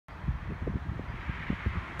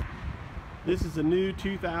This is a new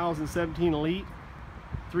 2017 Elite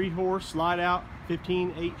 3-horse slide out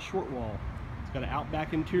 15/8 short wall. It's got an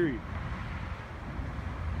Outback interior.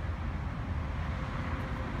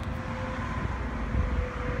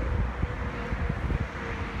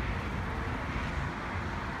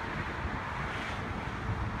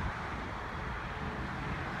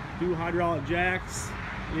 Dual hydraulic jacks.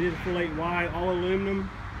 It is full 8 wide, all aluminum.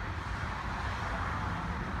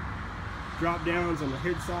 Drop downs on the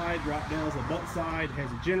head side, drop downs on the butt side. It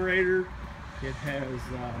has a generator. It has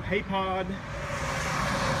hay pod.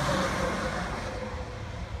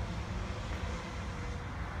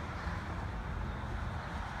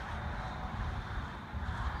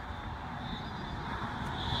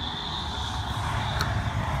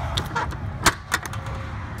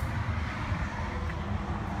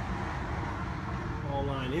 All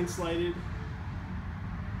line insulated.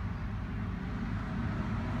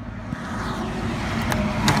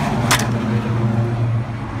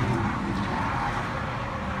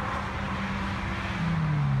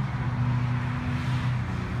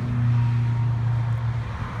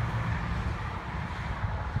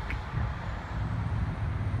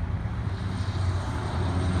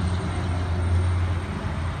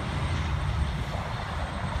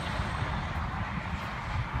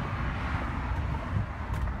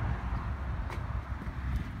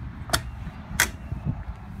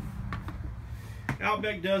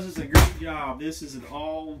 Outback does us a great job. This is an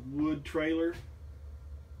all wood trailer.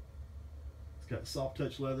 It's got soft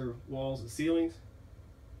touch leather walls and ceilings.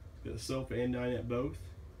 It's got a sofa and dinette both.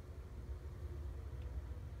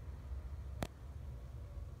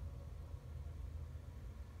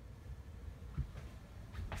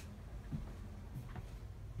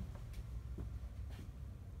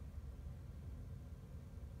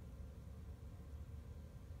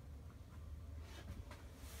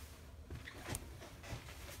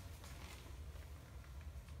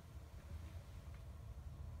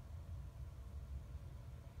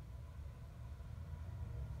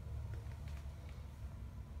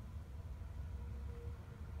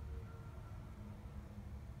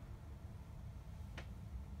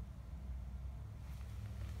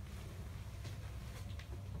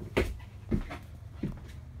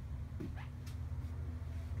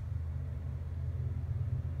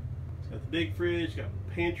 Got the big fridge, got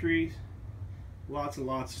pantries, lots and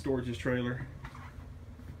lots of storage in this trailer.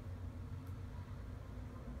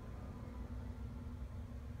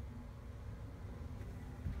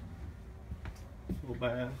 Little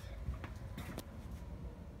bath.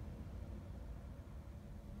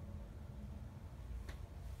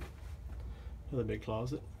 Another big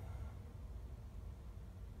closet.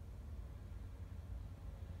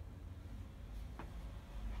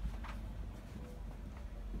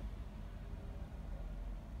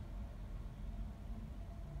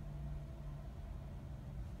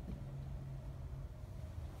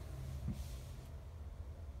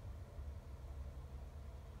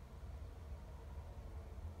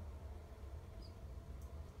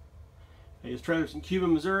 His trailer's in Cuba,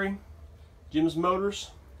 Missouri. Jim's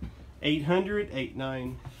Motors,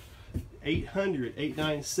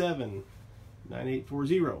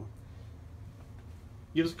 800-897-9840.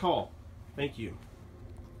 Give us a call. Thank you.